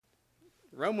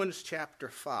Romans chapter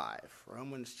 5.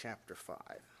 Romans chapter 5.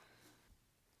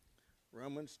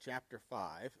 Romans chapter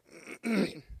 5.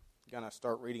 Going to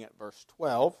start reading at verse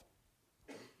 12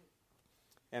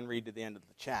 and read to the end of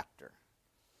the chapter.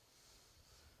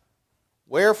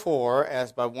 Wherefore,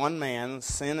 as by one man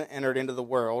sin entered into the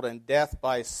world, and death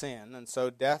by sin, and so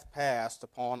death passed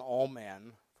upon all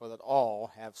men, for that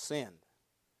all have sinned.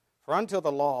 For until the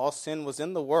law, sin was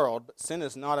in the world, but sin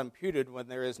is not imputed when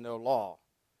there is no law.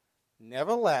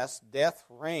 Nevertheless, death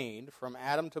reigned from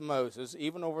Adam to Moses,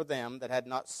 even over them that had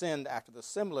not sinned after the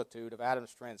similitude of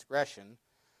Adam's transgression,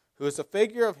 who is a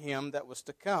figure of him that was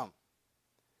to come.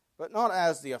 But not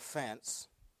as the offense,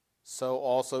 so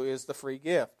also is the free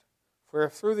gift. For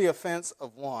if through the offense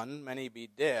of one many be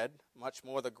dead, much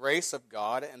more the grace of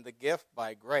God and the gift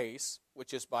by grace,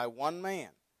 which is by one man,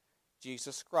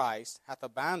 Jesus Christ, hath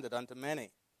abounded unto many.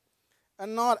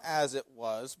 And not as it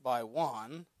was by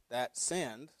one that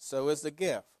sinned, so is the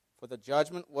gift. For the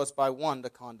judgment was by one to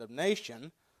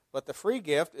condemnation, but the free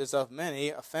gift is of many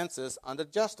offenses unto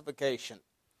justification.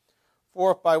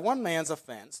 For if by one man's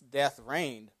offense death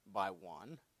reigned by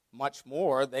one, much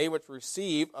more they which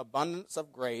receive abundance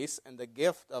of grace and the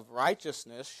gift of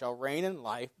righteousness shall reign in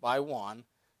life by one,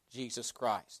 Jesus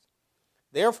Christ.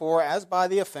 Therefore, as by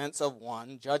the offense of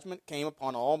one judgment came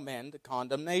upon all men to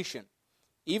condemnation,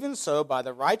 even so by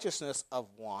the righteousness of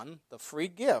one the free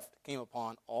gift came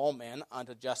upon all men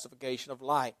unto justification of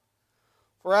life.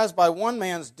 For as by one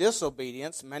man's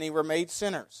disobedience many were made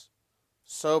sinners,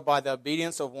 so by the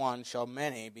obedience of one shall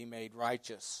many be made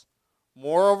righteous.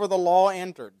 Moreover, the law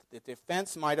entered, that the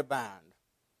offense might abound.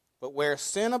 But where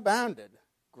sin abounded,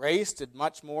 grace did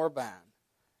much more abound,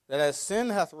 that as sin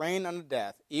hath reigned unto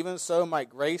death, even so might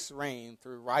grace reign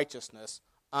through righteousness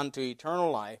unto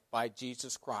eternal life by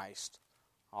Jesus Christ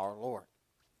our Lord.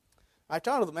 I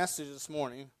titled the message this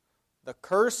morning, The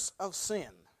Curse of Sin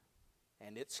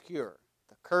and Its Cure.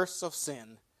 The Curse of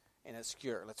Sin and Its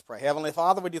Cure. Let's pray. Heavenly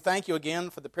Father, we do thank you again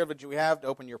for the privilege we have to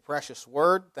open your precious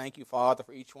word. Thank you, Father,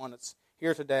 for each one that's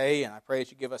here today, and I pray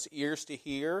that you give us ears to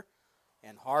hear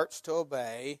and hearts to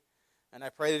obey, and I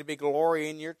pray that there be glory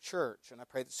in your church, and I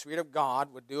pray that the Spirit of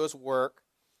God would do his work.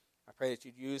 I pray that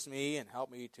you'd use me and help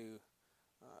me to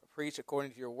preach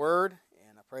according to your word,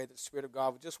 and I pray that the Spirit of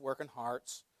God would just work in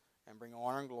hearts and bring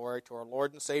honor and glory to our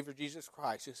Lord and Savior Jesus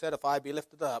Christ, who said, if I be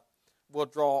lifted up, will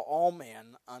draw all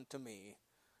men unto me.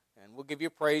 And we'll give you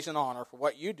praise and honor for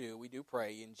what you do. We do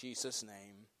pray in Jesus'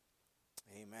 name.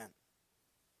 Amen.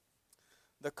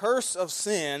 The curse of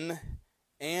sin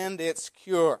and its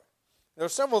cure. There are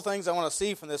several things I want to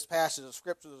see from this passage of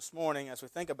Scripture this morning as we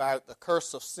think about the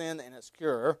curse of sin and its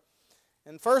cure.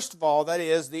 And first of all, that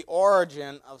is the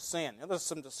origin of sin. Now, there's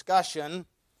some discussion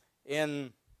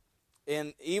in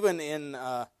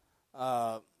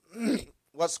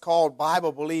what's called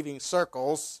Bible-believing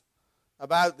circles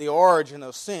about the origin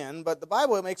of sin, but the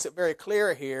Bible makes it very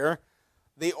clear here,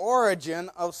 the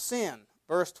origin of sin.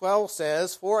 Verse 12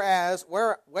 says,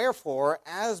 Wherefore,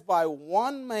 as by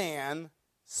one man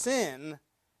sin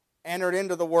entered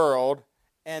into the world,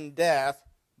 and death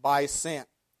by sin.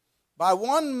 By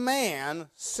one man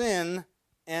sin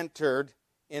entered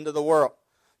into the world.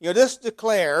 This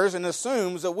declares and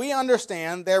assumes that we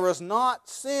understand there was not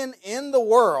sin in the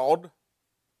world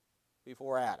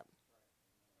before Adam.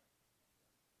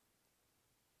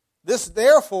 This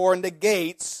therefore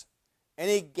negates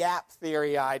any gap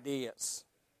theory ideas.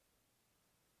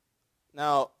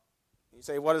 Now, you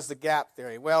say, what is the gap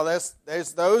theory? Well,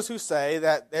 there's those who say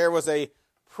that there was a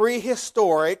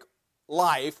prehistoric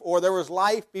life, or there was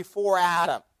life before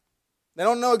Adam. They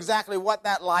don't know exactly what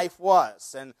that life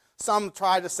was, and some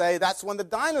try to say that's when the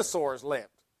dinosaurs lived.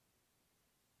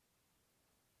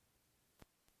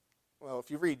 Well, if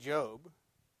you read Job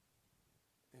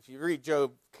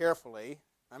carefully,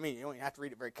 I mean, you don't even have to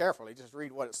read it very carefully. Just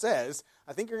read what it says.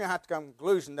 I think you're going to have to come to the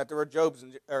conclusion that there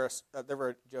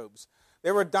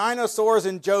were dinosaurs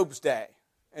in Job's day,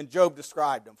 and Job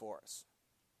described them for us.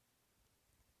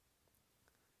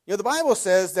 The Bible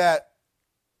says that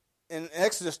in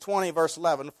Exodus 20, verse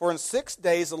 11, For in 6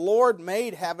 days the Lord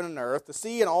made heaven and earth, the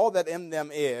sea and all that in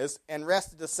them is, and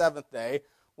rested the seventh day.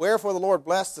 Wherefore the Lord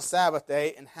blessed the Sabbath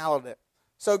day and hallowed it.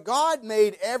 So God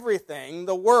made everything,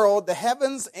 the world, the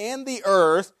heavens, and the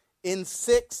earth in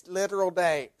 6 literal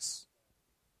days.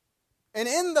 And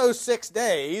in those 6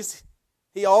 days,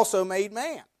 he also made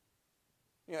man.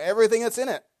 Everything that's in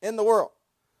it, in the world,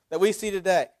 that we see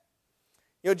today.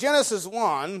 Genesis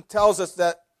 1 tells us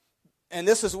that, and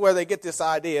this is where they get this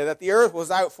idea, that the earth was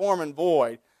without form and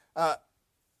void. And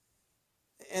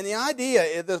the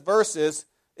idea in this verse is,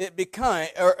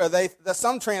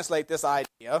 some translate this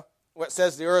idea what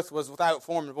says the earth was without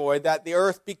form and void, that the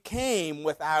earth became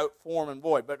without form and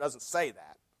void, but it doesn't say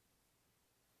that.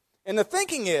 And the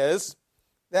thinking is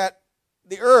that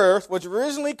the earth was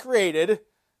originally created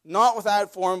not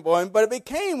without form and void, but it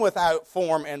became without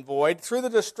form and void through the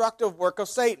destructive work of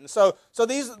Satan. So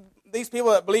these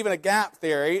people that believe in a gap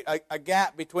theory, a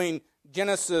gap between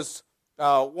Genesis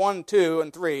 1, 2,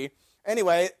 and 3,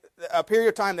 anyway, a period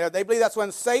of time there, they believe that's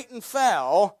when Satan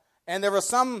fell, and there was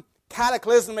some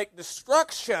cataclysmic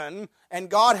destruction, and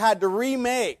God had to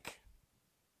remake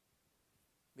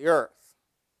the earth.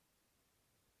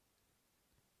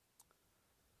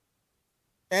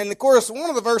 And, of course, one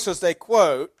of the verses they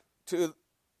quote to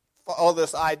all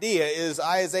this idea is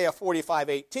Isaiah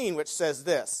 45:18, which says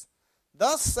this,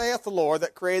 "Thus saith the Lord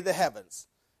that created the heavens,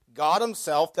 God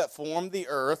himself that formed the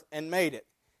earth and made it.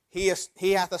 He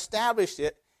hath established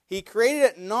it. He created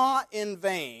it not in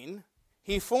vain.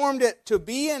 He formed it to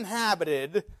be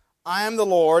inhabited. I am the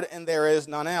Lord, and there is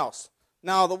none else."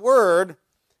 Now, the word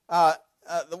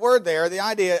there, the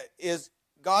idea is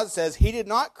God says he did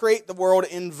not create the world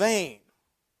in vain.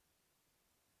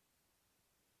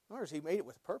 Notice he made it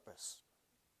with purpose.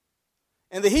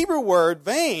 And the Hebrew word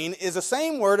vain is the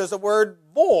same word as the word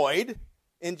void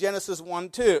in Genesis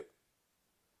 1:2.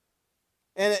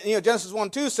 And Genesis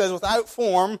 1:2 says without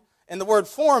form, and the word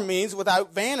form means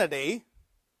without vanity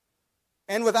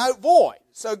and without void.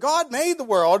 So God made the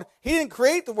world. He didn't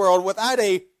create the world without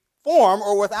a form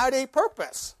or without a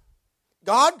purpose.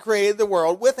 God created the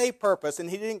world with a purpose, and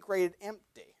he didn't create it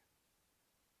empty,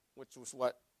 which was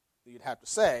what you'd have to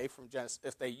say from Genesis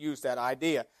if they used that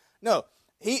idea. No,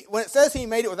 when it says he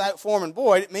made it without form and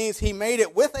void, it means he made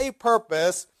it with a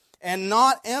purpose and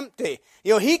not empty.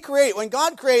 When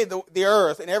God created the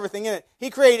earth and everything in it, he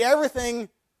created everything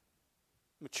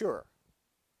mature.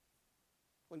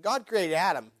 When God created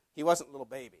Adam, he wasn't a little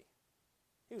baby.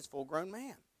 He was a full-grown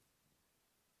man.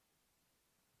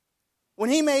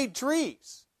 When he made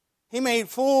trees, he made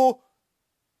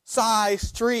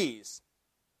full-size trees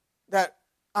that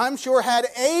I'm sure had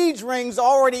age rings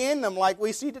already in them like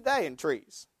we see today in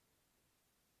trees.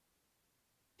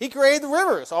 He created the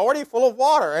rivers already full of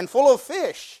water and full of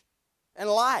fish and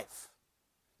life.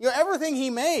 Everything he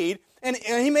made, and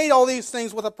he made all these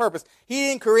things with a purpose. He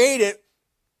didn't create it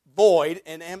void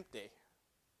and empty.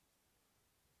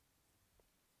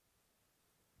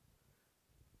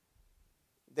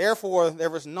 Therefore, there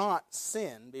was not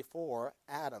sin before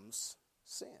Adam's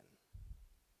sin.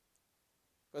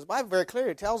 Because the Bible very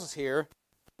clearly tells us here,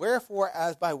 wherefore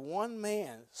as by one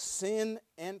man sin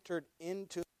entered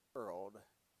into the world,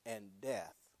 and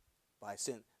death by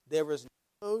sin. There was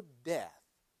no death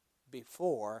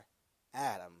before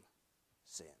Adam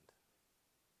sinned.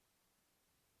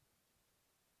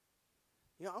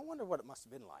 I wonder what it must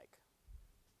have been like.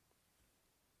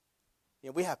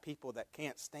 We have people that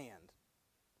can't stand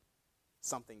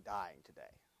something dying today.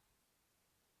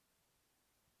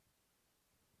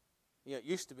 It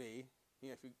used to be,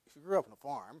 if you grew up on a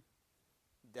farm,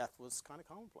 death was kind of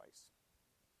commonplace.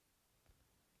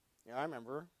 I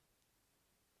remember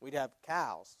we'd have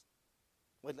cows.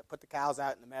 We'd put the cows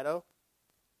out in the meadow.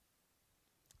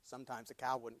 Sometimes the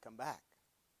cow wouldn't come back.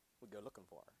 We'd go looking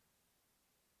for her.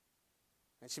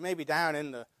 And she may be down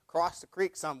across the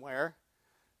creek somewhere.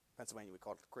 Pennsylvania, we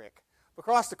call it the creek.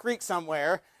 Across the creek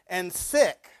somewhere and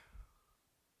sick.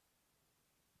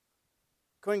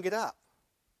 Couldn't get up.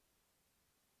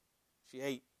 She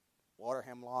ate water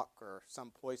hemlock or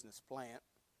some poisonous plant,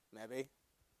 maybe,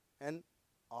 and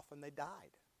often they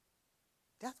died.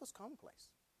 Death was commonplace.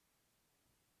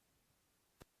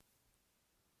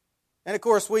 And of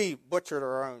course, we butchered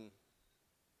our own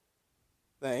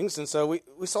things, and so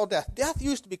we saw death. Death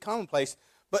used to be commonplace,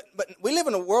 but we live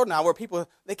in a world now where people,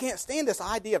 they can't stand this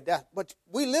idea of death, but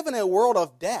we live in a world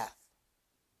of death.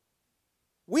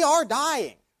 We are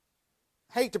dying.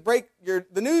 I hate to break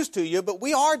the news to you, but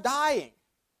we are dying.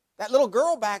 That little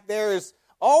girl back there is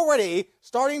already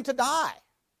starting to die.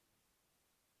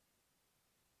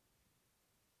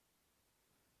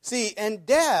 See, and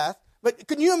death, but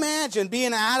can you imagine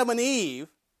being Adam and Eve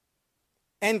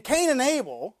and Cain and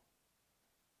Abel,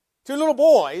 two little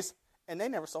boys, and they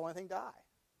never saw anything die?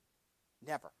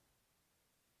 Never.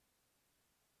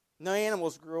 No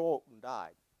animals grew old and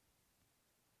died.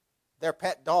 Their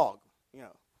pet dog,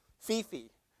 Fifi,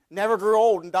 never grew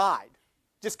old and died.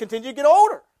 Just continued to get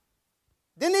older.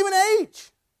 Didn't even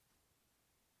age.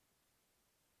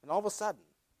 And all of a sudden,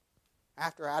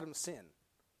 after Adam's sin,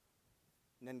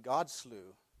 and then God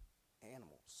slew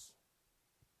animals.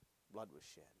 Blood was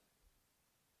shed.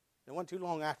 It wasn't too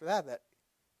long after that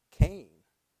Cain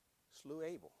slew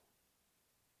Abel.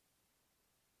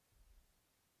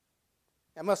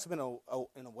 That must have been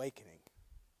an awakening.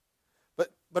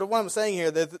 But what I'm saying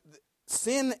here, that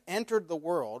sin entered the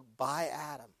world by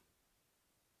Adam.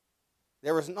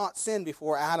 There was not sin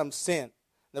before Adam's sin.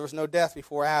 There was no death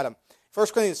before Adam. 1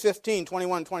 Corinthians 15,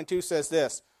 21 and 22 says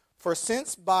this, "For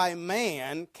since by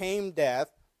man came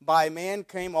death, by man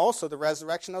came also the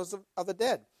resurrection of the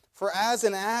dead. For as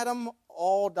in Adam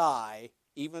all die,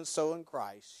 even so in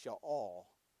Christ shall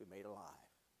all be made alive."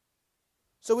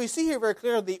 So we see here very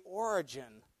clearly the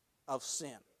origin of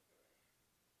sin.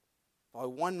 By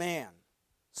one man,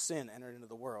 sin entered into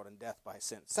the world, and death by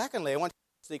sin. Secondly, I want to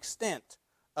notice the extent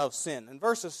of sin. In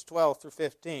verses 12 through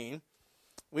 15,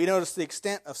 we notice the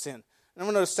extent of sin. And I'm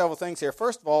going to notice several things here.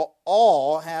 First of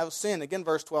all have sinned. Again,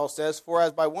 verse 12 says, "For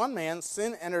as by one man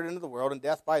sin entered into the world, and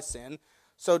death by sin,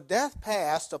 so death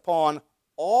passed upon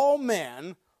all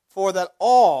men, for that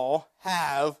all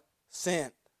have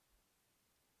sinned."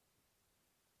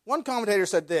 One commentator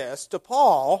said this, to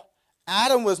Paul,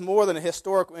 Adam was more than a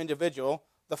historical individual,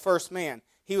 the first man.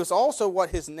 He was also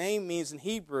what his name means in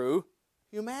Hebrew,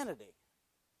 humanity.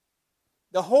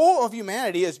 The whole of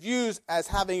humanity is viewed as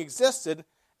having existed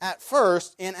at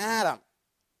first in Adam.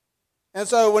 And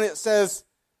so when it says,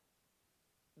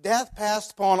 death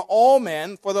passed upon all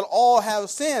men, for that all have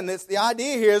sinned, it's the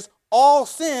idea here is all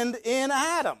sinned in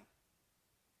Adam.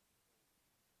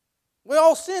 We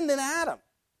all sinned in Adam.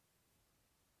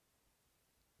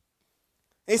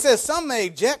 He says some may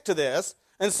object to this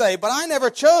and say, but I never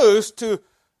chose to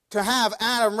have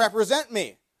Adam represent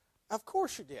me. Of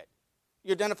course you did.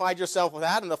 You identified yourself with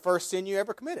Adam, the first sin you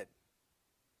ever committed.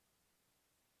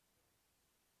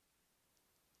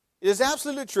 It is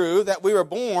absolutely true that we were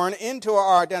born into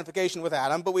our identification with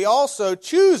Adam, but we also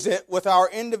choose it with our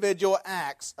individual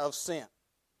acts of sin.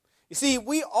 You see,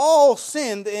 we all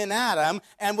sinned in Adam,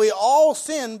 and we all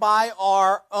sin by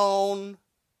our own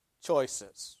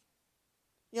choices.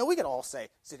 You know, we could all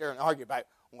sit here and argue about,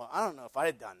 well, I don't know if I'd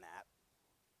have done that.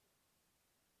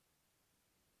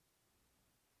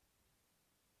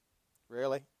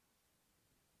 Really?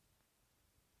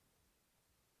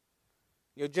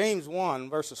 You know, James 1,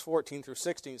 verses 14 through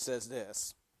 16 says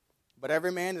this, "But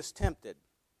every man is tempted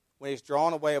when he is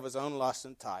drawn away of his own lust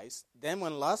and enticed. Then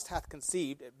when lust hath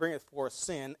conceived, it bringeth forth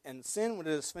sin, and sin, when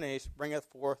it is finished, bringeth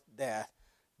forth death.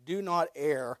 Do not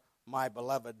err, my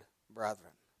beloved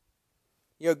brethren."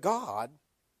 You know, God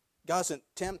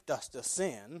doesn't tempt us to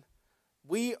sin.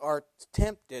 We are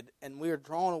tempted, and we are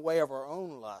drawn away of our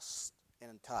own lust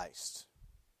and enticed.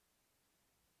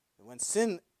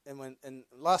 And when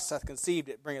lust hath conceived,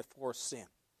 it bringeth forth sin.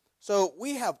 So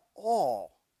we have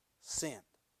all sinned.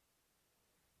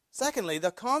 Secondly,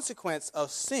 the consequence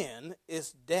of sin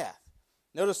is death.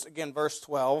 Notice again verse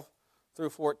 12 through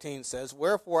 14 says,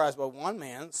 "Wherefore as by one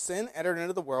man sin entered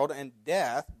into the world, and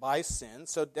death by sin,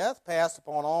 so death passed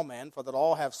upon all men, for that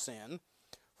all have sinned.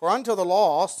 For until the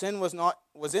law, sin was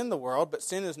in the world, but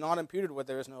sin is not imputed where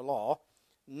there is no law.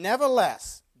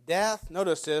 Nevertheless, death,"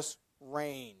 notice this,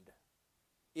 "reigned.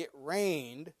 It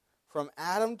reigned from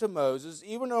Adam to Moses,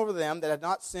 even over them that had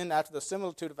not sinned after the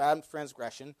similitude of Adam's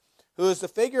transgression, who is the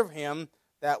figure of him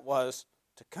that was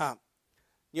to come."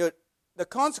 You know, the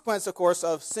consequence, of course,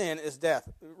 of sin is death.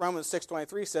 Romans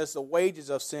 6:23 says the wages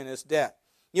of sin is death.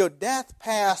 You know, death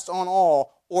passed on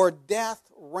all, or death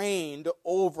reigned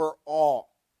over all.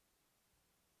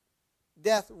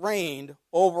 Death reigned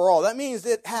over all. That means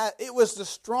it was the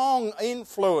strong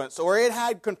influence, or it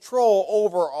had control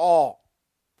over all.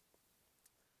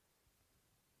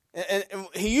 And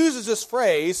he uses this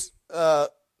phrase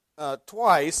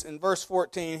twice. In verse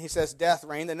 14, he says death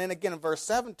reigned, and then again in verse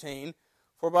 17,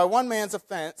 "For by one man's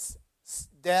offense,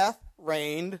 death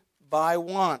reigned by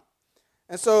one."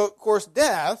 And so, of course,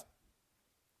 death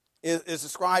is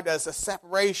described as a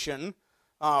separation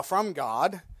from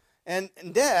God. And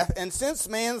death, and since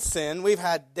man's sin, we've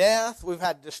had death, we've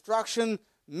had destruction,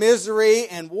 misery,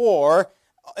 and war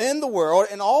in the world,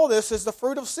 and all this is the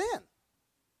fruit of sin.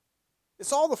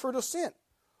 It's all the fruit of sin.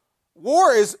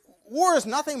 War is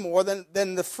nothing more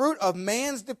than the fruit of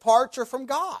man's departure from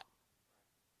God.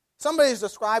 Somebody's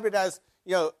described it as,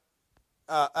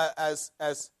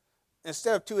 as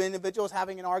instead of two individuals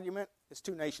having an argument, it's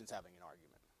two nations having an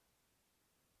argument.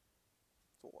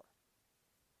 It's war.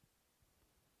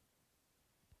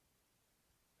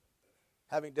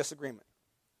 Having disagreement.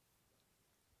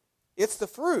 It's the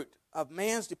fruit of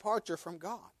man's departure from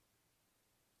God.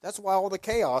 That's why all the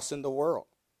chaos in the world.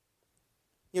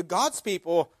 You know, God's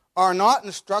people are not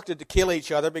instructed to kill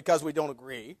each other because we don't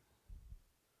agree,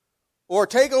 or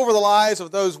take over the lives of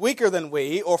those weaker than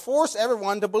we, or force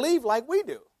everyone to believe like we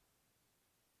do.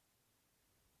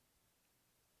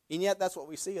 And yet that's what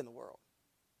we see in the world.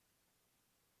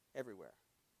 everywhere.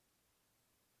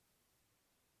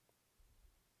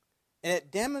 And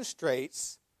it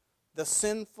demonstrates the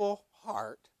sinful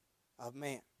heart of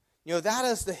man. You know, that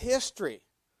is the history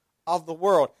of the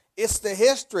world. It's the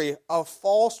history of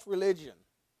false religion,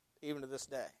 even to this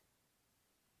day.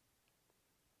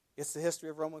 It's the history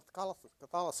of Roman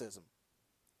Catholicism.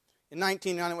 In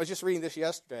 1990, I was just reading this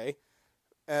yesterday.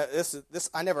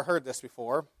 I never heard this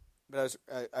before, but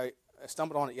I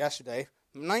stumbled on it yesterday.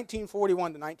 From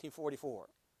 1941 to 1944.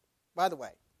 By the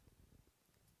way,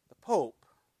 the Pope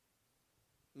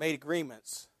made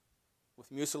agreements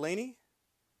with Mussolini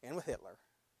and with Hitler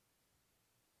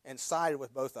and sided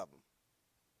with both of them.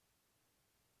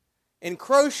 In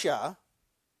Croatia,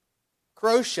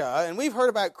 and we've heard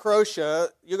about Croatia,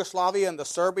 Yugoslavia, and the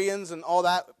Serbians and all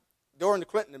that during the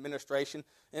Clinton administration,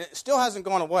 and it still hasn't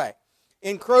gone away.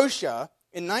 In Croatia,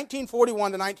 in 1941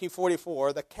 to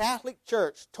 1944, the Catholic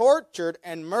Church tortured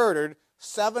and murdered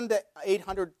 700,000 to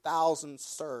 800,000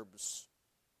 Serbs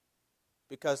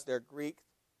because they're Greek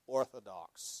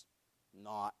Orthodox,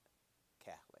 not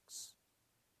Catholics.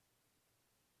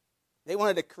 They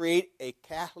wanted to create a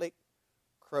Catholic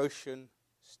Croatian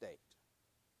state.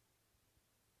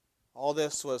 All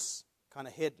this was kind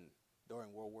of hidden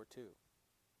during World War II.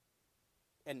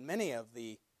 And many of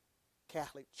the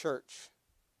Catholic Church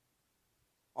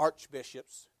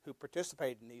archbishops who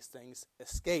participated in these things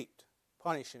escaped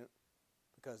punishment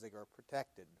because they were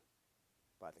protected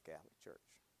by the Catholic Church.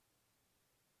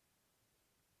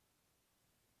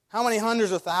 How many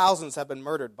hundreds of thousands have been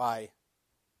murdered by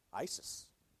ISIS?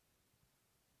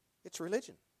 It's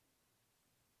religion.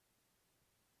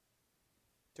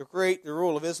 To create the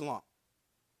rule of Islam.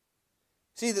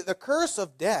 See, that the curse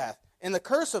of death, and the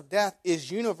curse of death is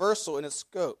universal in its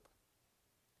scope.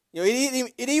 You know,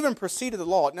 it even preceded the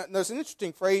law. Now, there's an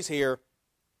interesting phrase here,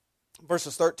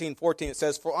 verses 13, 14. It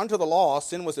says, "For unto the law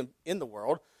sin was in the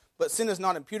world, but sin is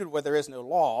not imputed where there is no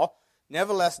law.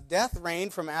 Nevertheless, death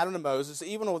reigned from Adam to Moses,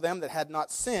 even over them that had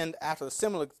not sinned after the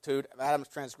similitude of Adam's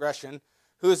transgression,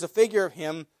 who is the figure of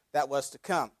him that was to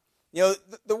come." You know,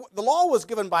 the law was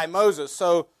given by Moses,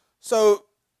 so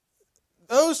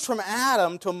those from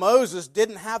Adam to Moses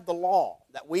didn't have the law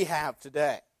that we have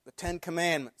today, the Ten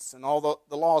Commandments and all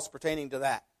the laws pertaining to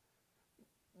that.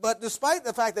 But despite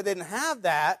the fact they didn't have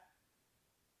that,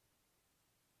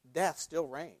 death still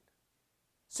reigned.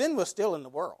 Sin was still in the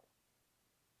world.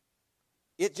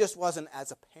 It just wasn't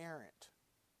as apparent.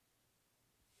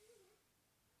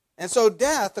 And so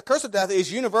death, the curse of death,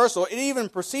 is universal. It even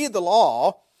preceded the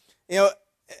law.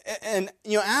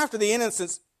 After the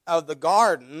innocence of the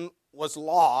garden was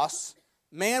lost,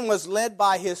 man was led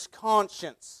by his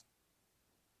conscience.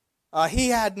 He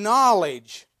had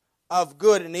knowledge of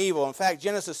good and evil. In fact,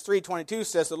 Genesis 3:22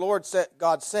 says,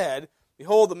 God said,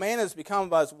 "Behold, the man has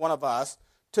become as one of us,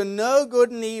 to know good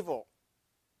and evil.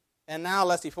 And now,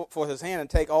 lest he put forth his hand and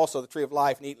take also the tree of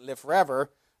life and eat and live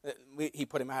forever," he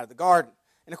put him out of the garden.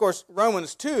 And of course,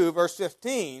 Romans 2, verse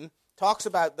 15, talks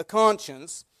about the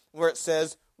conscience, where it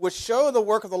says, "Which show the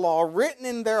work of the law written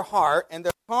in their heart, and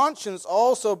their conscience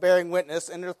also bearing witness,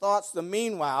 and their thoughts the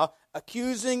meanwhile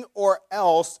accusing or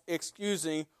else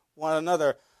excusing one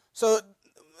another." So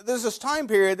there's this time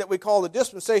period that we call the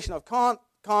dispensation of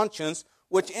conscience,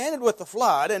 which ended with the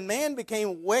flood, and man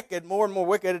became wicked, more and more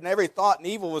wicked, and every thought and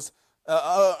evil was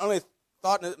only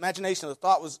thought and imagination of the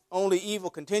thought was only evil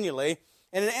continually.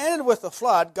 And it ended with the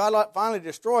flood. God finally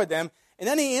destroyed them, and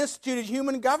then he instituted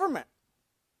human government,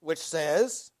 which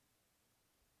says,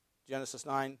 Genesis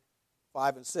 9,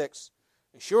 5 and 6,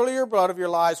 "And surely your blood of your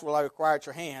lives will I require at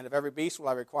your hand. Of every beast will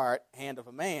I require at the hand of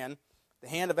a man. The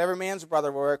hand of every man's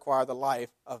brother will require the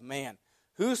life of man.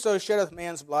 Whoso sheddeth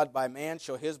man's blood, by man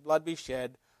shall his blood be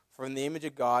shed, for in the image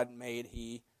of God made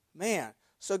he man."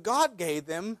 So God gave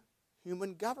them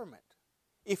human government.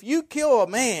 If you kill a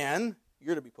man,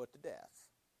 you're to be put to death.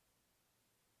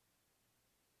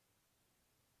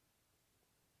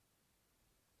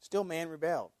 Still man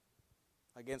rebelled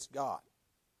against God.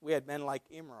 We had men like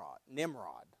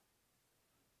Nimrod.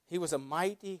 He was a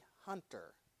mighty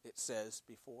hunter, it says,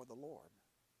 before the Lord.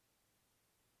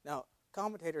 Now,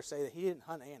 commentators say that he didn't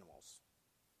hunt animals.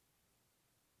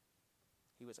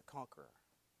 He was a conqueror.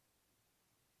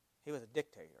 He was a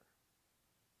dictator.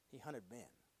 He hunted men.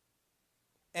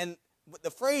 And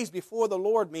the phrase "before the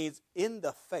Lord" means in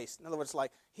the face. In other words,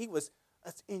 like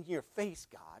that's in your face,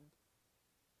 God.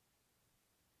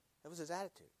 That was his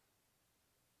attitude.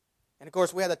 And of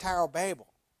course, we had the Tower of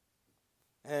Babel.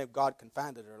 And God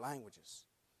confounded their languages.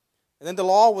 And then the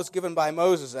law was given by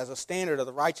Moses as a standard of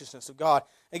the righteousness of God.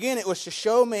 Again, it was to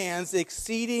show man's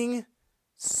exceeding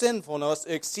sinfulness,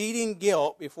 exceeding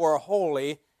guilt before a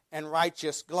holy and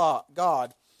righteous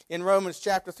God. In Romans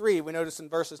chapter 3, we notice in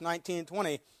verses 19 and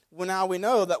 20, well, now we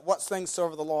know that what things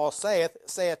soever the law saith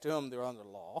to whom they're under the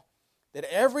law, that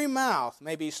every mouth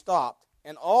may be stopped,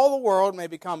 and all the world may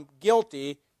become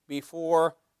guilty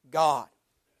before God.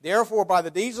 Therefore, by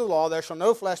the deeds of the law, there shall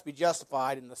no flesh be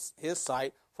justified in his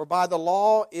sight, for by the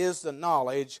law is the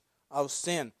knowledge of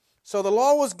sin. So the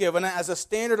law was given as a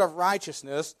standard of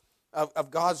righteousness,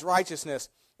 of God's righteousness.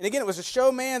 And again, it was to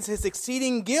show man his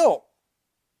exceeding guilt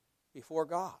before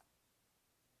God.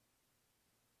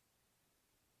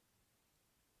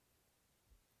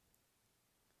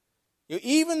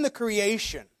 Even the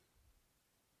creation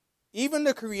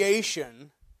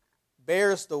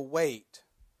bears the weight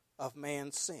of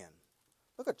man's sin.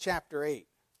 Look at chapter 8,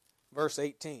 verse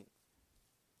 18.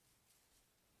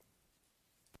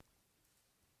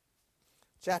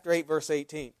 Chapter 8, verse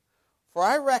 18. For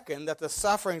I reckon that the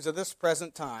sufferings of this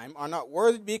present time are not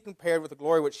worthy to be compared with the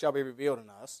glory which shall be revealed in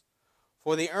us.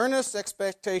 For the earnest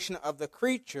expectation of the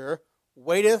creature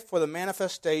waiteth for the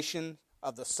manifestation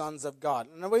of the sons of God.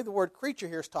 And the way the word creature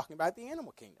here is talking about the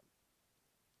animal kingdom.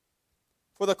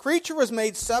 For the creature was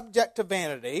made subject to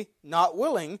vanity, not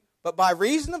willing, but by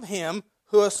reason of him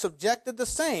who has subjected the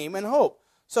same in hope.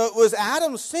 So it was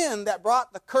Adam's sin that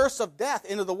brought the curse of death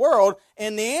into the world,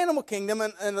 and the animal kingdom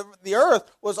and the earth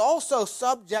was also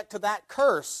subject to that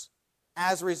curse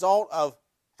as a result of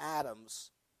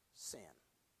Adam's sin.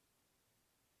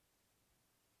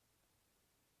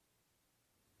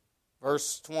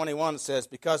 Verse 21 says,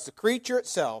 because the creature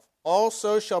itself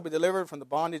also shall be delivered from the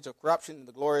bondage of corruption and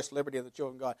the glorious liberty of the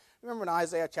children of God. Remember in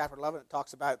Isaiah chapter 11, it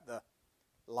talks about the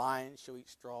lion shall eat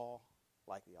straw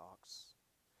like the ox,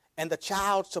 and the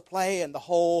child shall play in the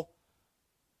hole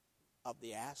of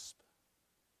the asp.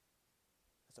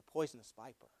 It's a poisonous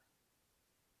viper.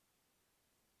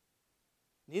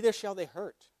 Neither shall they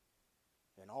hurt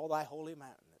in all thy holy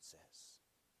mountain, it says.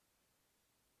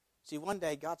 See, one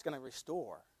day God's going to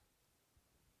restore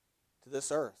to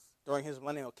this earth during his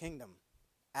millennial kingdom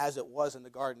as it was in the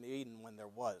Garden of Eden when there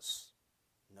was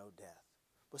no death.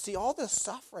 But see, all this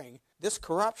suffering, this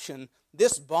corruption,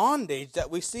 this bondage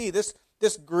that we see, this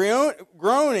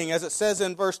groaning, as it says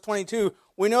in verse 22,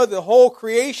 we know the whole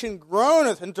creation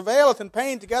groaneth and travaileth in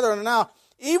pain together. And now,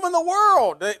 even the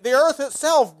world, the earth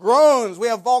itself groans. We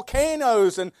have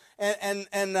volcanoes and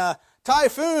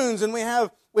typhoons, and we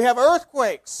have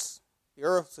earthquakes. The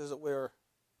earth says that we're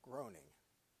groaning.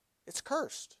 It's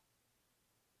cursed.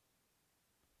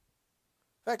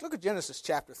 In fact, look at Genesis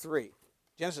chapter 3.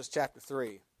 Genesis chapter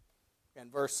 3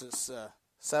 and verses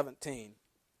 17.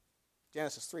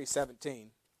 Genesis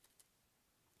 3:17.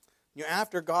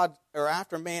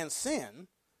 After man's sin,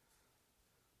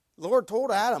 the Lord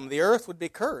told Adam the earth would be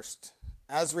cursed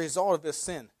as a result of his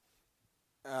sin.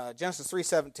 Genesis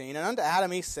 3:17. And unto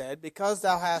Adam he said, because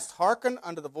thou hast hearkened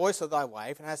unto the voice of thy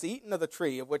wife, and hast eaten of the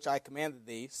tree of which I commanded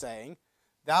thee, saying,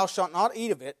 thou shalt not eat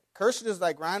of it, cursed is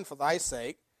thy ground for thy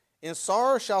sake. In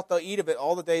sorrow shalt thou eat of it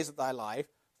all the days of thy life.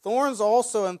 Thorns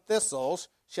also and thistles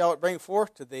shall it bring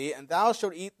forth to thee, and thou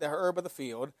shalt eat the herb of the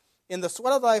field. In the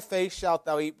sweat of thy face shalt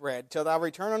thou eat bread, till thou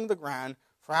return unto the ground,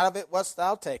 for out of it wast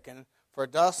thou taken, for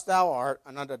dust thou art,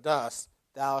 and unto dust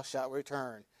thou shalt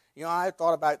return. You know, I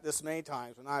thought about this many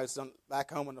times when I was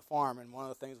back home on the farm, and one of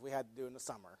the things we had to do in the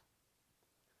summer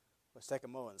was take a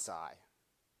mowing scythe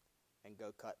and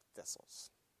go cut thistles.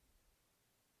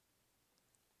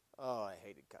 Oh, I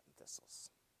hated cutting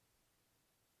thistles.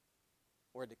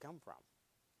 Where'd they come from?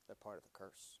 They're part of the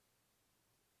curse.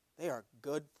 They are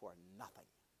good for nothing,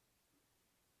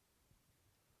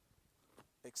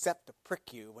 except to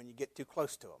prick you when you get too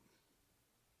close to them.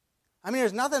 I mean,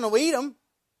 there's nothing to eat them.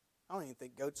 I don't even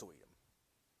think goats will eat them.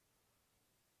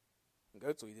 And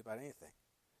goats will eat about anything.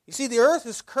 You see, the earth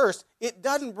is cursed. It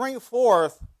doesn't bring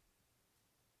forth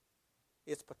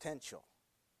its potential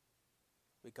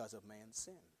because of man's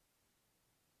sin.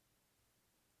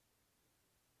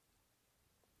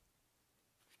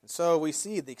 And so we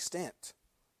see the extent.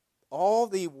 All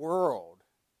the world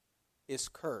is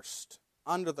cursed,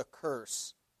 under the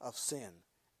curse of sin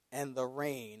and the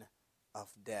reign of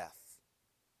death.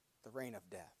 The reign of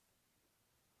death.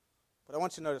 But I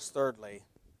want you to notice, thirdly,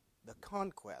 the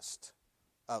conquest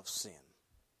of sin.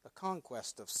 The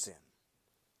conquest of sin.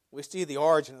 We see the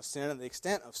origin of sin and the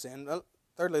extent of sin.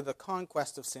 Thirdly, the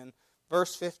conquest of sin.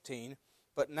 Verse 15,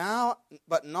 but not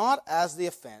as the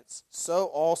offense, so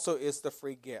also is the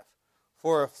free gift.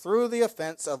 For if through the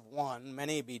offense of one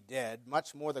many be dead,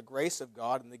 much more the grace of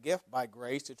God and the gift by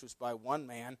grace, which was by one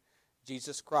man,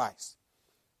 Jesus Christ.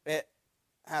 It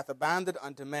hath abounded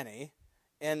unto many,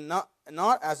 and not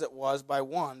as it was by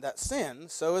one that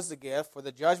sinned, so is the gift. For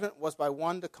the judgment was by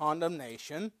one to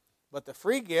condemnation, but the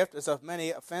free gift is of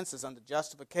many offenses unto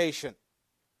justification.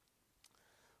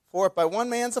 For if by one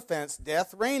man's offense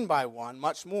death reigned by one,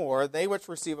 much more they which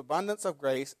receive abundance of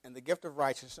grace and the gift of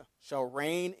righteousness shall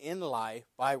reign in life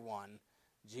by one,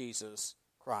 Jesus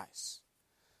Christ.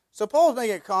 So Paul's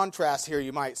making a contrast here,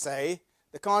 you might say.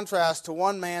 The contrast to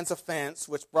one man's offense,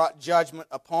 which brought judgment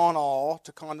upon all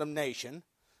to condemnation.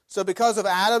 So because of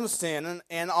Adam's sin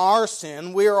and our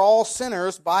sin, we are all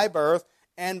sinners by birth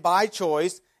and by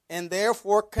choice, and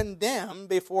therefore condemned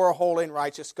before a holy and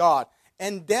righteous God.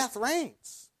 And death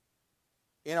reigns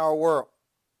in our world.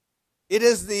 It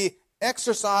is the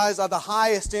exercise of the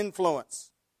highest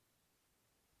influence.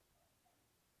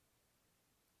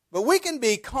 But we can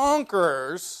be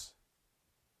conquerors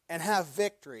and have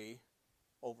victory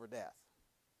over death.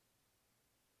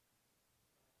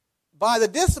 By the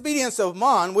disobedience of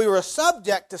one, we were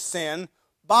subject to sin.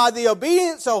 By the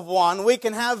obedience of one, we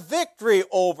can have victory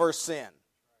over sin.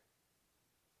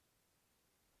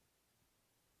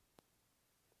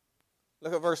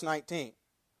 Look at verse 19.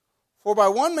 For by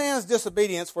one man's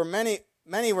disobedience were many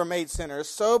were made sinners,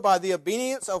 so by the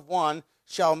obedience of one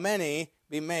shall many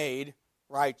be made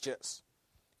righteous.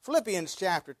 Philippians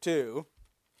chapter 2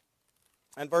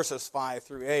 and verses 5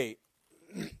 through 8.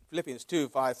 Philippians 2,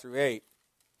 5 through 8.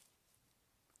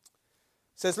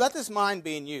 Says, let this mind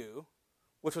be in you,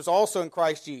 which was also in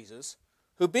Christ Jesus,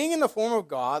 who being in the form of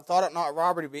God, thought it not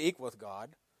robbery to be equal with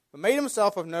God, but made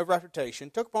himself of no reputation,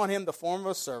 took upon him the form of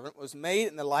a servant, was made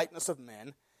in the likeness of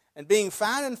men, and being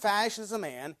found in fashion as a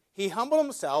man, he humbled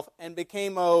himself and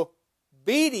became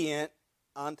obedient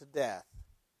unto death,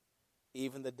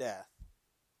 even the death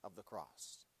of the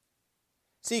cross.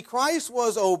 See, Christ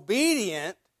was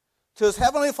obedient to his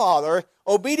heavenly Father,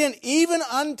 obedient even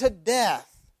unto death,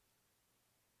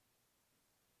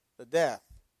 the death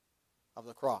of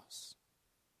the cross.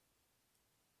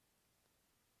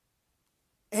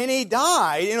 And he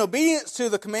died in obedience to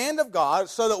the command of God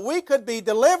so that we could be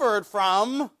delivered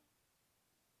from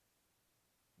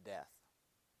death.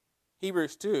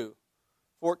 Hebrews 2,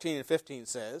 14 and 15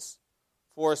 says,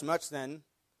 for as much then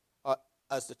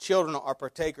as the children are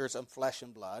partakers of flesh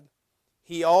and blood,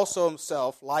 he also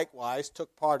himself likewise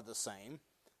took part of the same,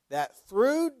 that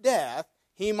through death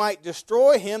he might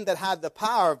destroy him that had the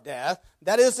power of death,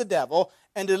 that is the devil,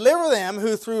 and deliver them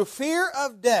who through fear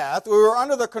of death were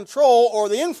under the control or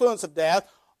the influence of death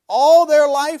all their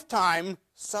lifetime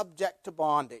subject to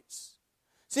bondage.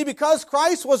 See, because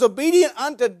Christ was obedient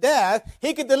unto death,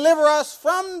 he could deliver us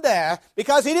from death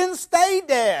because he didn't stay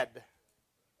dead.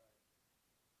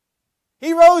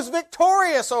 He rose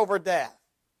victorious over death,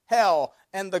 hell,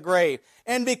 and the grave.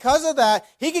 And because of that,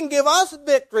 he can give us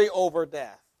victory over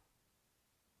death.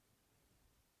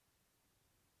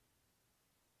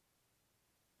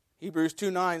 Hebrews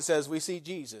 2:9 says, we see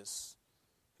Jesus,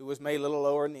 who was made a little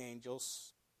lower than the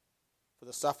angels for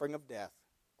the suffering of death,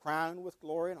 crowned with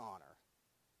glory and honor,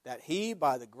 that he,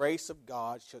 by the grace of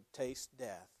God, should taste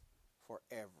death for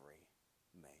every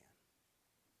man.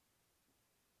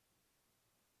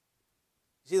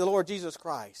 See, the Lord Jesus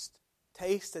Christ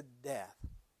tasted death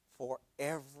for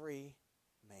every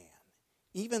man,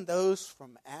 even those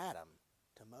from Adam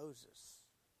to Moses,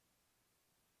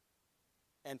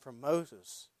 and from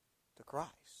Moses to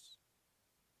Christ,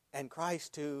 and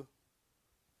Christ to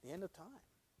the end of time.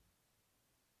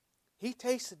 He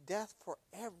tasted death for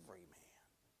every man.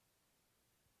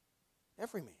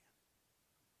 Every man.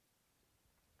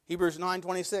 Hebrews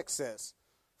 9:26 says,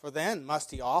 for then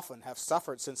must he often have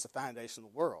suffered since the foundation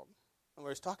of the world. And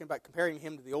we're talking about comparing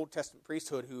him to the Old Testament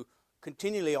priesthood who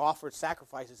continually offered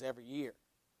sacrifices every year.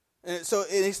 And so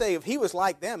they say if he was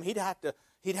like them, he'd have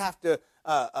to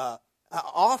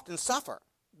often suffer.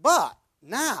 But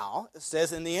now, it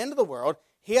says, in the end of the world,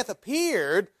 he hath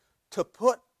appeared to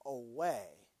put away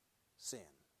sin.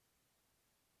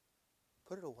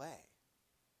 Put it away.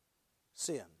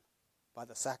 Sin by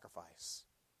the sacrifice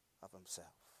of himself.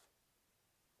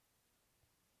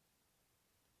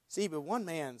 See, but one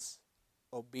man's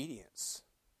obedience,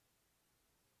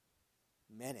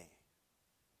 many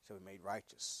shall be made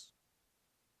righteous.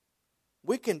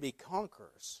 We can be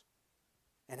conquerors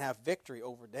and have victory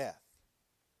over death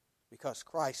because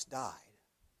Christ died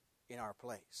in our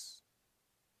place.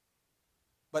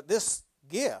 But this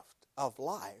gift of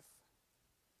life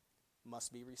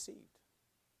must be received.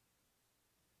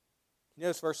 You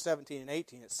notice verse 17 and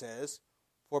 18, it says,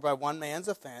 for by one man's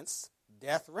offense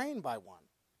death reigned by one.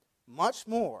 Much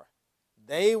more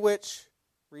they which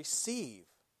receive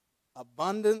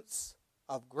abundance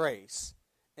of grace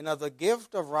and of the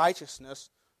gift of righteousness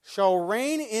shall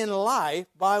reign in life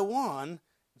by one,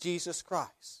 Jesus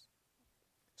Christ.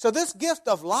 So this gift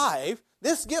of life,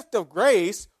 this gift of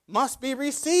grace must be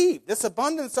received. This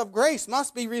abundance of grace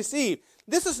must be received.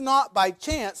 This is not by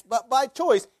chance, but by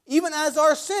choice, even as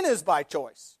our sin is by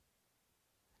choice.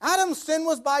 Adam's sin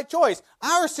was by choice.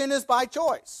 Our sin is by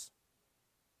choice.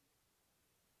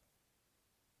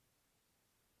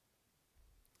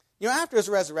 You know, after his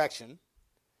resurrection,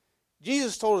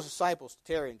 Jesus told his disciples to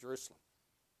tarry in Jerusalem.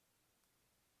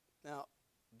 Now,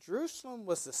 Jerusalem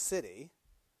was the city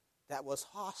that was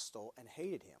hostile and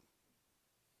hated him,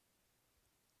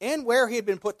 and where he had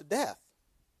been put to death.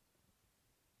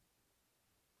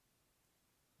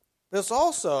 But it's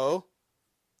also,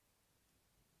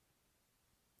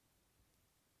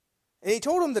 and he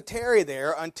told them to tarry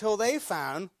there until they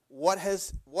found what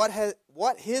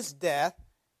his death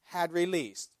had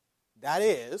released. That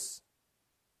is,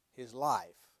 his life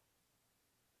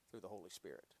through the Holy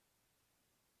Spirit.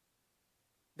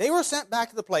 They were sent back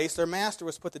to the place their master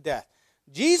was put to death.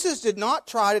 Jesus did not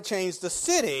try to change the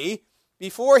city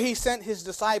before he sent his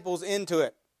disciples into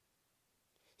it.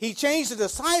 He changed the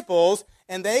disciples,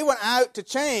 and they went out to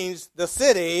change the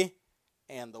city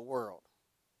and the world.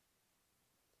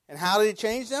 And how did he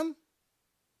change them?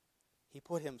 He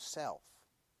put himself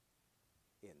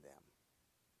in them.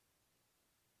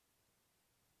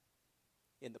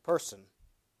 In the person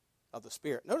of the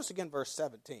Spirit. Notice again verse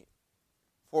 17.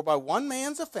 For by one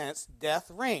man's offense,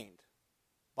 death reigned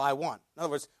by one. In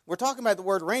other words, we're talking about the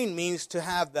word reign means to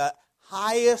have the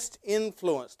highest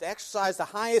influence, to exercise the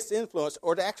highest influence,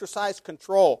 or to exercise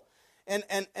control. And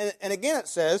again it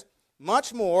says,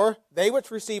 much more, they which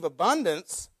receive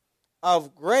abundance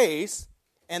of grace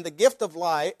and the gift of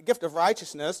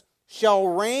righteousness shall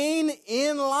reign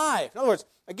in life. In other words,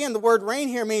 again, the word reign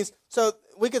here means, so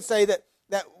we could say that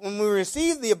when we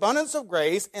receive the abundance of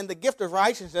grace and the gift of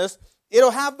righteousness,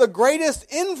 it'll have the greatest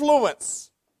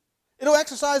influence. It'll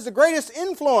exercise the greatest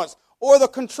influence or the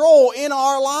control in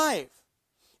our life.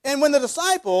 And when the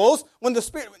disciples, when the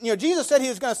Spirit, Jesus said he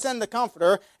was going to send the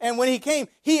Comforter, and when he came,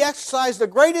 he exercised the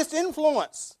greatest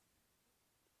influence.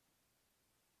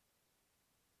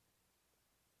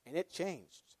 And it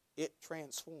changed. It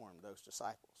transformed those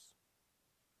disciples.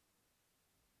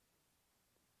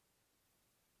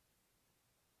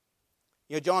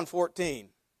 John 14.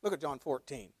 Look at John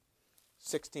 14,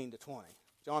 16 to 20.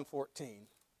 John 14.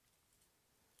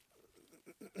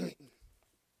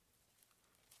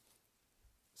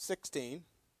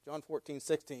 John 14,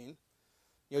 16.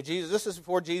 This is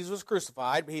before Jesus was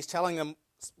crucified, but he's telling them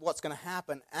what's going to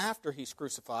happen after he's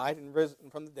crucified and risen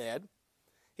from the dead.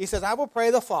 He says, I will pray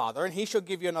the Father, and he shall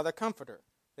give you another comforter,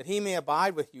 that he may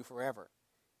abide with you forever.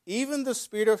 Even the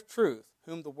Spirit of truth,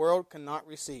 whom the world cannot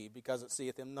receive, because it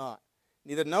seeth him not.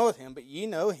 Neither knoweth him, but ye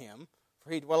know him, for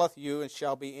he dwelleth you and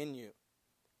shall be in you.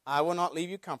 I will not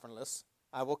leave you comfortless,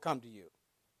 I will come to you.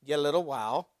 Yet a little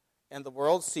while, and the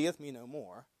world seeth me no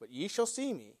more, but ye shall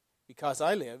see me, because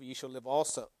I live, ye shall live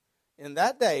also. In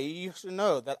that day ye shall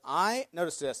know that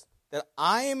notice this, that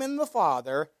I am in the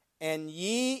Father, and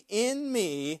ye in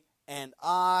me, and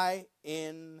I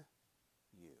in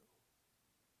you.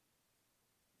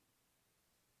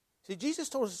 See, Jesus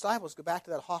told his disciples to go back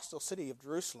to that hostile city of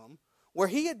Jerusalem, where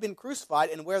he had been crucified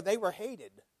and where they were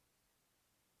hated,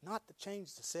 not to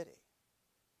change the city,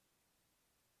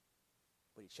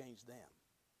 but he changed them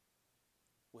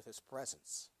with his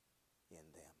presence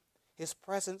in them. His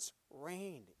presence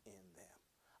reigned in them.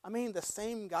 I mean, the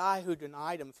same guy who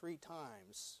denied him 3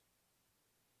 times,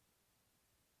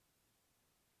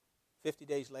 50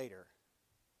 days later,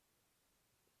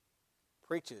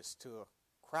 preaches to a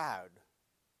crowd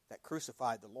that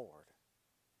crucified the Lord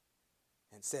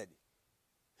and said,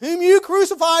 whom you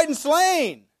crucified and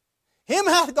slain, him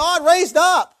hath God raised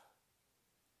up.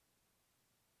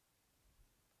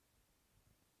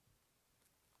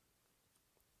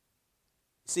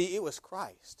 See, it was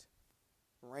Christ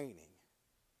reigning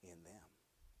in them.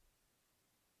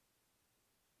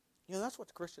 That's what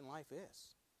the Christian life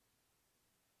is.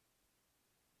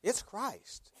 It's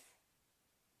Christ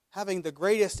having the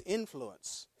greatest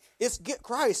influence. It's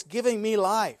Christ giving me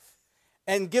life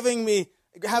and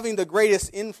having the greatest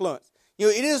influence.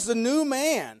 It is the new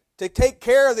man to take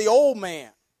care of the old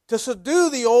man, to subdue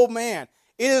the old man.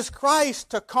 It is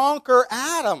Christ to conquer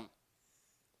Adam.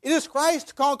 It is Christ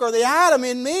to conquer the Adam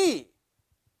in me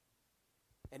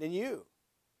and in you.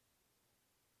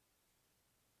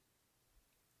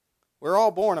 We're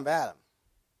all born of Adam.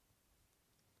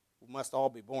 We must all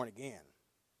be born again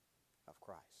of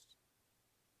Christ.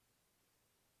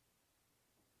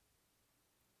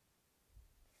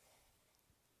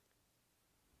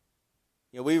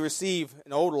 We receive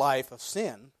an old life of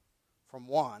sin from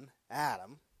one,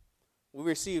 Adam. We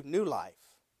receive new life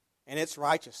and its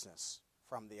righteousness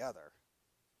from the other,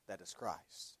 that is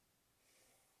Christ.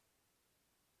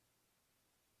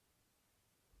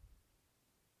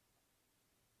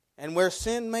 And where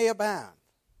sin may abound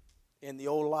in the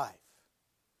old life,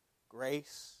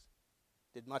 grace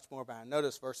did much more abound.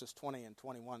 Notice verses 20 and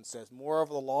 21 says,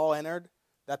 moreover the law entered,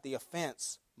 that the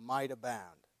offense might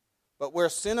abound. But where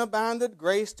sin abounded,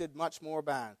 grace did much more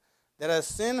abound. That as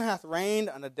sin hath reigned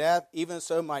unto death, even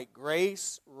so might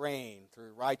grace reign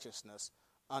through righteousness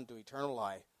unto eternal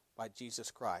life by Jesus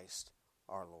Christ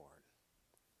our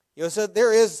Lord. So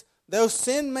there is, though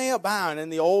sin may abound in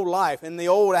the old life, in the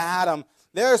old Adam,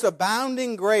 there is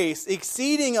abounding grace,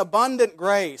 exceeding abundant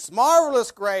grace,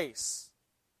 marvelous grace.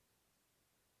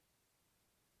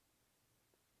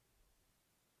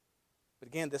 But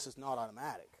again, this is not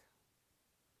automatic.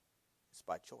 It's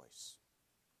by choice.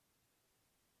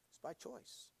 It's by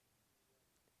choice.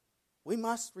 We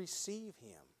must receive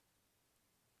Him.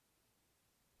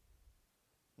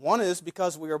 One is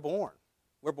because we are born.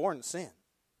 We're born in sin.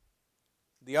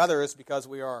 The other is because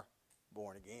we are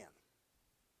born again.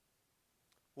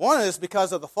 One is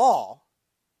because of the fall.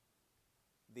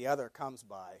 The other comes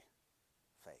by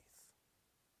faith.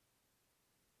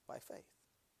 By faith.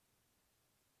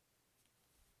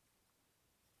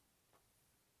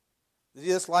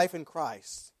 This life in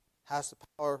Christ has the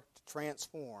power to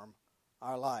transform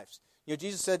our lives.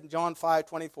 Jesus said in John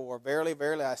 5:24, verily,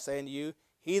 verily, I say unto you,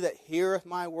 he that heareth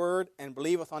my word and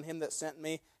believeth on him that sent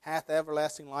me hath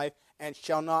everlasting life, and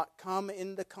shall not come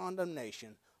into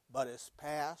condemnation, but is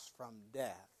passed from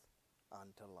death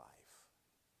unto life.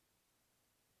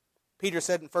 Peter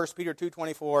said in 1 Peter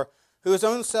 2:24, who his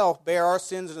own self bare our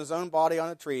sins in his own body on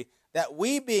a tree, that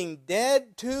we being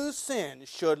dead to sin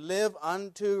should live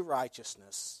unto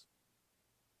righteousness,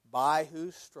 by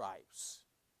whose stripes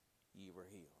ye were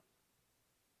healed.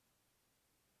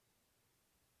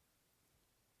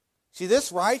 See,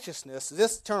 this righteousness,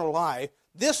 this eternal life,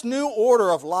 this new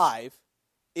order of life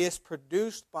is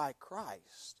produced by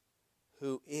Christ,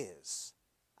 who is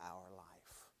our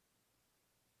life.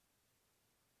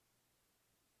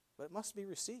 But it must be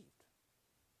received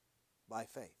by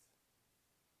faith.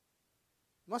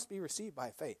 It must be received by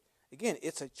faith. Again,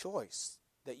 it's a choice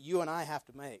that you and I have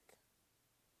to make.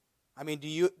 I mean, do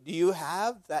you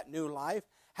have that new life?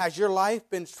 Has your life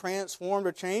been transformed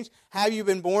or changed? Have you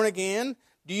been born again?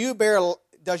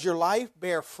 Does your life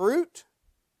bear fruit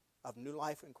of new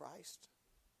life in Christ?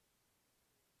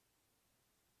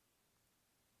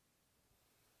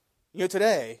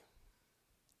 Today,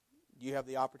 you have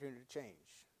the opportunity to change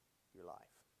your life.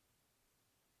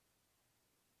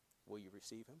 Will you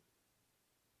receive Him?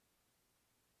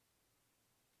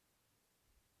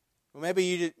 Well,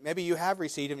 maybe you have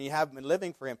received Him and you have been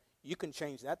living for Him. You can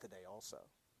change that today also.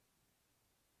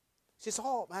 See, it's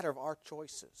all a matter of our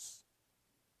choices.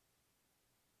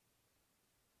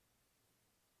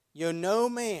 No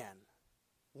man,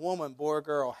 woman, boy, or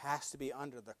girl has to be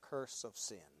under the curse of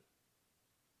sin.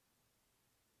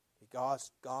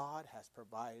 Because God has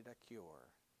provided a cure.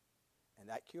 And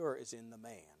that cure is in the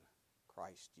man,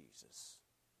 Christ Jesus.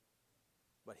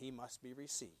 But He must be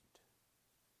received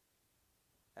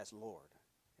as Lord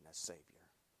and as Savior.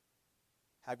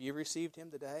 Have you received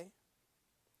Him today?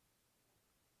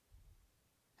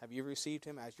 Have you received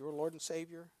Him as your Lord and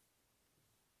Savior?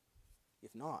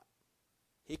 If not,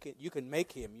 you can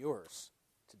make Him yours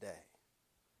today.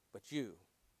 But you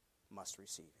must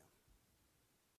receive Him.